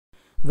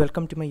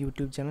Welcome to my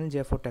YouTube channel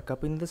J four tech.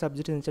 അപ്പോൾ ഇന്നത്തെ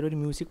subject എന്ന് വെച്ചാൽ ഒരു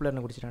മ്യൂസിക്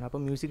പ്ലെയറിനെ കുറിച്ചിട്ടാണ്.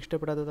 അപ്പോൾ മ്യൂസിക്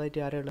ഇഷ്ടപ്പെടാത്തതായിട്ട്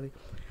ആരാളുള്ളത്?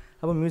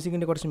 അപ്പോൾ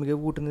മ്യൂസിക്കിൻ്റെ കുറച്ച് മികവ്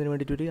കൂട്ടുന്നതിന്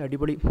വേണ്ടിയിട്ട് ഒരു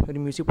അടിപൊളി ഒരു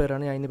മ്യൂസിക്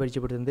പ്ലെയറാണ് ഞാൻ ഇന്ന്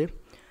പരിചയപ്പെടുത്തുന്നത്.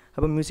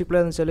 അപ്പോൾ മ്യൂസിക്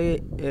പ്ലെയർ എന്ന് വെച്ചാൽ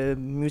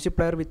മ്യൂസിക്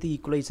പ്ലെയർ വിത്ത്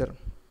ഈക്വലൈസർ,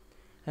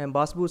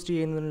 ബാസ് ബൂസ്റ്റ്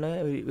ചെയ്യുന്നുള്ള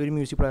ഒരു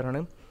മ്യൂസിക്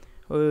പ്ലെയറാണ്.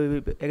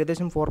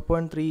 ഏകദേശം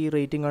 4.3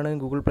 റേറ്റിംഗ് ആണ്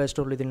ഗൂഗിൾ പ്ലേ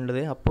സ്റ്റോറിൽ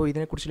ഇതിനുള്ളത്. അപ്പോൾ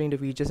ഇതിനെക്കുറിച്ചുള്ള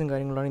ഇതിൻ്റെ ഫീച്ചേഴ്സും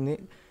കാര്യങ്ങളാണ് ഇന്ന്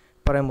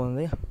പറയാൻ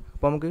പോകുന്നത്.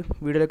 അപ്പോൾ നമുക്ക്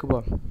വീഡിയോയിലേക്ക്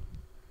പോകാം.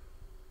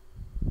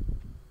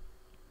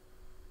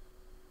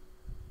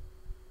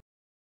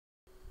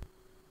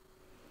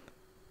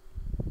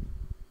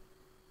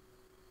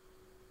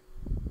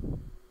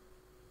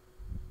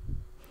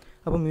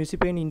 അപ്പോൾ മ്യൂസിക്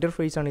പ്ലെയറിൻ്റെ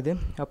ഇൻ്റർഫേസ് ആണിത്.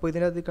 അപ്പോൾ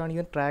ഇതിനകത്ത്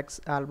കാണിക്കുന്ന ട്രാക്സ്,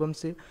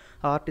 ആൽബംസ്,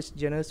 ആർട്ടിസ്റ്റ്,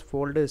 ജനേഴ്സ്,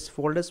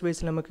 ഫോൾഡേഴ്സ്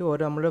വൈസിൽ നമുക്ക്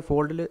ഓരോ നമ്മുടെ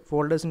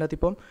ഫോൾഡേഴ്സിൻ്റെ അകത്ത്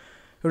ഇപ്പം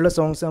ഉള്ള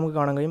സോങ്സ് നമുക്ക്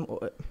കാണാൻ കഴിയും.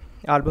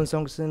 ആൽബം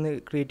സോങ്സ് നിന്ന്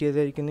ക്രിയേറ്റ്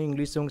ചെയ്തിരിക്കുന്ന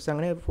ഇംഗ്ലീഷ് സോങ്സ്,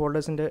 അങ്ങനെ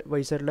ഫോൾഡേഴ്സിൻ്റെ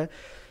വൈസായിട്ടുള്ള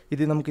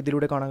ഇത് നമുക്ക്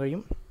ഇതിലൂടെ കാണാൻ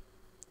കഴിയും.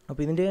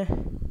 അപ്പോൾ ഇതിൻ്റെ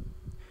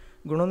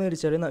ഗുണമെന്ന്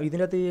വെച്ചാൽ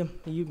ഇതിനകത്ത്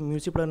ഈ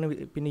മ്യൂസിക് പ്ലെയറിന്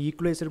പിന്നെ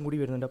ഈക്വലൈസറും കൂടി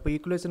വരുന്നുണ്ട്. അപ്പോൾ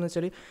ഈക്വലൈസർ എന്ന്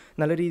വെച്ചാൽ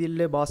നല്ല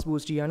രീതിയിൽ ബാസ്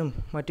ബൂസ്റ്റ് ചെയ്യാനും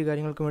മറ്റു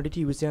കാര്യങ്ങൾക്ക്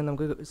വേണ്ടിയിട്ട് യൂസ് ചെയ്യാൻ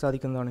നമുക്ക്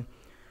സാധിക്കുന്നതാണ്.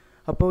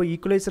 അപ്പോൾ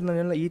ഈക്വലൈസർ എന്ന്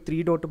പറഞ്ഞാൽ ഈ 3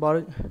 ഡോട്ട് ബാർ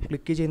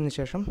ക്ലിക്ക് ചെയ്തതിന്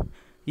ശേഷം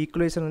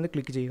ഈക്വലൈസർ നിന്ന്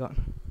ക്ലിക്ക് ചെയ്യുക.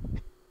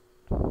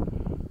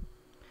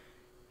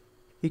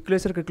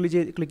 ഈക്വലൈസർ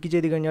ക്ലിക്ക്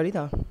ചെയ്ത് കഴിഞ്ഞാൽ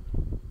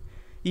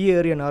ഈ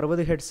ഏരിയയാണ്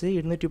 60 ഹെഡ്സ്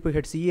 230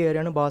 ഹെഡ്സ്, ഈ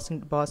ഏരിയയാണ്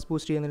ബാസ്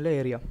ബൂസ്റ്റ് ചെയ്യുന്നുള്ള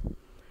ഏരിയ.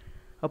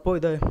 അപ്പോൾ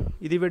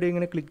ഇതിവിടെ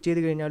ഇങ്ങനെ ക്ലിക്ക്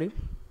ചെയ്ത് കഴിഞ്ഞാൽ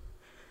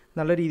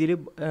നല്ല രീതിയിൽ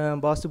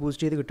ബാസ്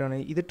ബൂസ്റ്റ് ചെയ്ത് കിട്ടുകയാണ്.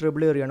 ഇത്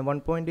ട്രിബിൾ ഏരിയയാണ്,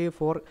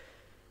 1.4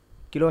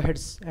 kilo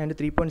heads and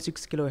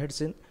 3.6 kilo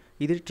heads.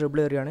 ഇത് ട്രിബിൾ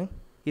ഏരിയയാണ്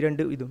ഈ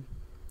രണ്ട് ഇതും.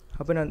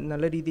 അപ്പോൾ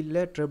നല്ല രീതിയിലുള്ള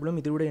ട്രിബിളും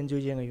ഇതിലൂടെ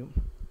എൻജോയ് ചെയ്യാൻ കഴിയും.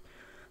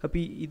 അപ്പോൾ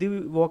ഇത്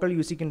വോക്കൽ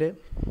മ്യൂസിക്കിൻ്റെ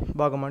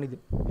ഭാഗമാണിത്.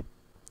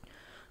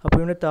 അപ്പോൾ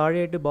ഇവിടെ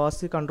താഴെയായിട്ട്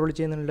ബാസ് കൺട്രോൾ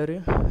ചെയ്യുന്നുള്ളൊരു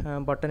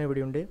ബട്ടൺ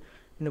ഇവിടെയുണ്ട്,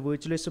 പിന്നെ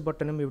വിർച്വലൈസ്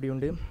ബട്ടണും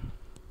ഇവിടെയുണ്ട്.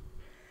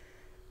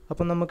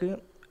 അപ്പം നമുക്ക്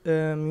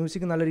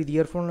മ്യൂസിക് നല്ല രീതി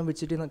ഇയർഫോണിലും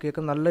വെച്ചിട്ട്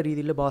കേൾക്കാൻ നല്ല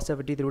രീതിയിൽ ബാസ്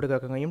എഫക്റ്റ് ഇതിലൂടെ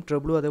കേൾക്കാൻ കഴിയും.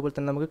 ട്രിബിളും അതേപോലെ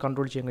തന്നെ നമുക്ക്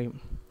കൺട്രോൾ ചെയ്യാൻ കഴിയും.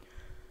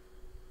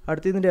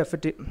 അടുത്ത ഇതിൻ്റെ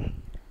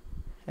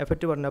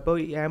എഫക്റ്റ് പറഞ്ഞു. അപ്പോൾ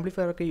ഈ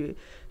ആംപ്ലിഫയറൊക്കെ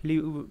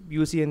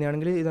യൂസ്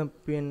ചെയ്യുന്നതാണെങ്കിൽ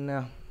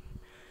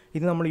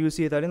ഇത് നമ്മൾ യൂസ്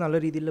ചെയ്താൽ നല്ല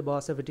രീതിയിലുള്ള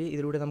ബാസ് എഫക്റ്റ്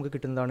ഇതിലൂടെ നമുക്ക്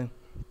കിട്ടുന്നതാണ്.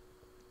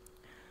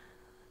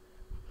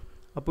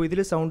 അപ്പോൾ ഇതിൽ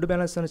സൗണ്ട്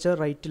ബാലൻസ് എന്ന് വെച്ചാൽ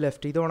റൈറ്റ്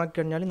ലെഫ്റ്റ്, ഇത് ഓണാക്കി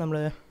കഴിഞ്ഞാൽ നമ്മൾ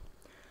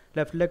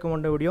ലെഫ്റ്റിലേക്ക്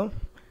പോകേണ്ട വീഡിയോ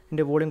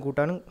ഇതിൻ്റെ വോളിയം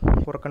കൂട്ടാനും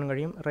കുറക്കാനും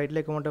കഴിയും,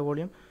 റൈറ്റിലേക്ക് പോകേണ്ട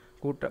വോളിയം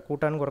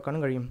കൂട്ടാനും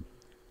കുറക്കാനും കഴിയും.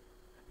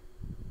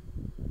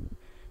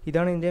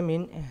 ഇതാണ് ഇതിൻ്റെ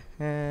മെയിൻ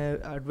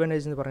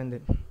അഡ്വാൻറ്റേജ് എന്ന് പറയുന്നത്.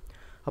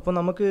 അപ്പോൾ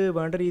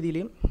വേണ്ട രീതിയിൽ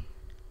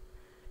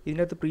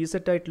ഇതിനകത്ത്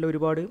പ്രീസെറ്റായിട്ടുള്ള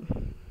ഒരുപാട്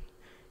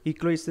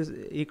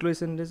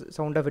ഈക്വലൈസറിൻ്റെ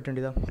സൗണ്ട് എഫക്റ്റ്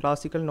ഉണ്ട്.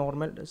 Classical,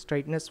 normal,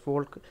 സ്ട്രൈറ്റ്നെസ്,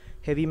 folk,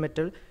 heavy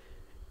metal,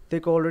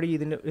 ഇതൊക്കെ ഓൾറെഡി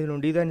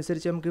ഇതിനുണ്ട്.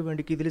 ഇതനുസരിച്ച് നമുക്ക്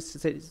വേണ്ടി ഇതിൽ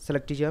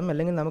സെലക്ട് ചെയ്യാം,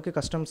 അല്ലെങ്കിൽ നമുക്ക്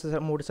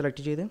കസ്റ്റംസ് മോഡ്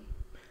സെലക്ട് ചെയ്ത്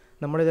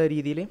നമ്മുടേതായ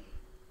രീതിയിൽ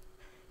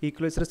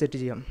ഈക്വലൈസർ സെറ്റ്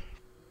ചെയ്യാം.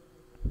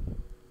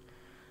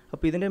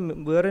 അപ്പോൾ ഇതിൻ്റെ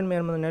വേറെ മേന്മ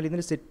എന്ന് പറഞ്ഞാൽ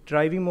ഇതിൻ്റെ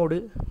ഡ്രൈവിംഗ് മോഡ്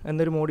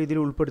എന്നൊരു മോഡ് ഇതിൽ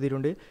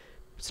ഉൾപ്പെടുത്തിയിട്ടുണ്ട്.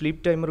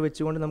 സ്ലീപ്പ് ടൈമർ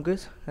വെച്ചുകൊണ്ട് നമുക്ക്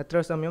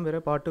എത്ര സമയം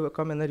വരെ പാട്ട്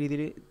വെക്കാം എന്ന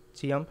രീതിയിൽ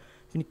ചെയ്യാം.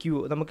 പിന്നെ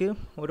നമുക്ക്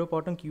ഓരോ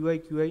പാട്ടും ക്യൂ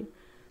ആയി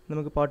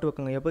നമുക്ക് പാട്ട്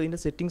വെക്കാൻ കഴിയും. അപ്പോൾ ഇതിൻ്റെ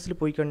സെറ്റിങ്സിൽ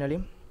പോയി കഴിഞ്ഞാൽ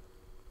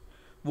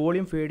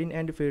volume fade in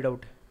and fade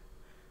out,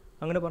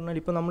 അങ്ങനെ പറഞ്ഞാൽ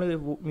ഇപ്പോൾ നമ്മൾ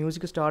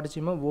മ്യൂസിക് സ്റ്റാർട്ട്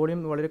ചെയ്യുമ്പോൾ വോളിയം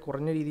വളരെ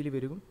കുറഞ്ഞ രീതിയിൽ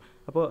വരും.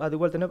 അപ്പോൾ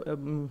അതുപോലെ തന്നെ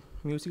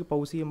മ്യൂസിക്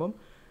പൗസ് ചെയ്യുമ്പം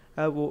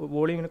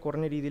വോളിയം ഇങ്ങനെ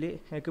കുറഞ്ഞ രീതിയിൽ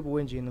എനിക്ക്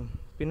പോവുകയും ചെയ്യുന്നു.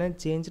 പിന്നെ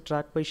ചേഞ്ച്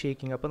ട്രാക്ക് ബൈ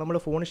ഷേക്കിങ്, അപ്പോൾ നമ്മൾ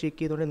ഫോൺ ഷേക്ക്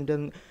ചെയ്തുകൊണ്ട്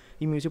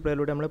ഈ മ്യൂസിക്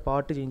പ്ലെയറിലൂടെ നമ്മൾ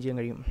പാട്ട് ചേഞ്ച് ചെയ്യാൻ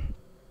കഴിയും.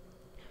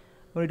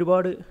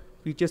 ഒരുപാട്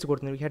ഫീച്ചേഴ്സ്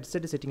കൊടുക്കുന്നു.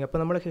 ഹെഡ്സെറ്റ് സെറ്റിംഗ്, അപ്പോൾ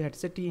നമ്മൾ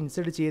ഹെഡ്സെറ്റ്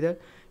ഇൻസേർട്ട് ചെയ്ത്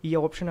ഈ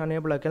ഓപ്ഷൻ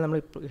അനേബിൾ ആക്കിയാൽ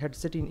നമ്മൾ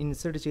ഹെഡ്സെറ്റ്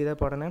ഇൻസേർട്ട് ചെയ്ത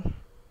പഠന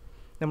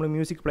നമ്മൾ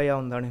മ്യൂസിക് പ്ലേ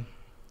ആവുന്നതാണ്.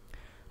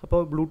 അപ്പോൾ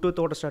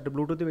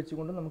ബ്ലൂടൂത്ത്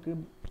വെച്ചുകൊണ്ട് നമുക്ക്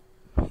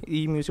ഈ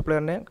മ്യൂസിക്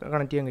പ്ലെയറിനെ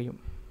കണക്ട് ചെയ്യാൻ കഴിയും.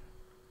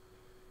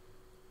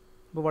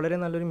 അപ്പോൾ വളരെ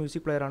നല്ലൊരു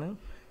മ്യൂസിക് പ്ലെയറാണ്.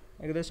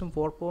 ഏകദേശം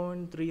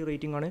 4.3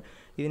 റേറ്റിംഗ് ആണ്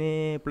ഇതിന്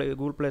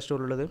ഗൂഗിൾ പ്ലേ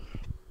സ്റ്റോറിലുള്ളത്.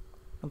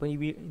 അപ്പോൾ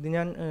ഇത്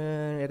ഞാൻ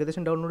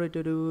ഏകദേശം ഡൗൺലോഡ്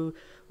ചെയ്തിട്ടൊരു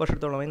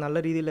വർഷത്തോളമായി. നല്ല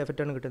രീതിയിൽ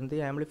എഫക്റ്റാണ് കിട്ടുന്നത്.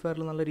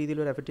 ആംപ്ലിഫയറിൽ നല്ല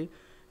രീതിയിലൊരു എഫക്റ്റ്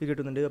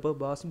കിട്ടുന്നുണ്ട്. അപ്പോൾ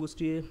ബാസ്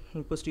ബൂസ്റ്റ്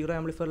ഇപ്പോൾ സ്റ്റീറിയോ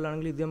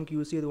ആംപ്ലിഫയറിലാണെങ്കിൽ ഇത് നമുക്ക്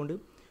യൂസ് ചെയ്തുകൊണ്ട്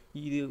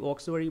ഈ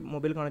ഓക്സ് വഴി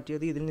മൊബൈൽ കണക്ട്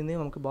ചെയ്ത് ഇതിൽ നിന്ന്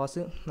നമുക്ക്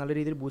ബാസ് നല്ല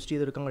രീതിയിൽ ബൂസ്റ്റ്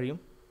ചെയ്തെടുക്കാൻ കഴിയും.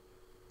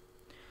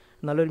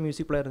 നല്ലൊരു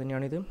മ്യൂസിക് പ്ലെയർ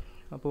തന്നെയാണിത്.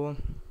 അപ്പോൾ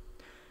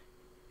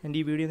എൻ്റെ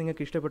ഈ വീഡിയോ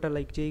നിങ്ങൾക്ക് ഇഷ്ടപ്പെട്ടാൽ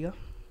ലൈക്ക് ചെയ്യുക.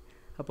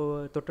 അപ്പോൾ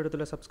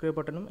തൊട്ടടുത്തുള്ള സബ്സ്ക്രൈബ്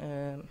ബട്ടണും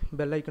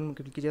ബെല്ലൈക്കണും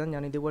ക്ലിക്ക് ചെയ്താൽ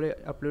ഞാൻ ഇതുപോലെ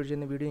അപ്ലോഡ്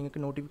ചെയ്യുന്ന വീഡിയോ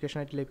നിങ്ങൾക്ക്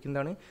നോട്ടിഫിക്കേഷനായിട്ട്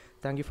ലഭിക്കുന്നതാണ്.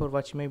 Thank you for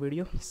watching my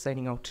video.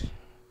 Signing out.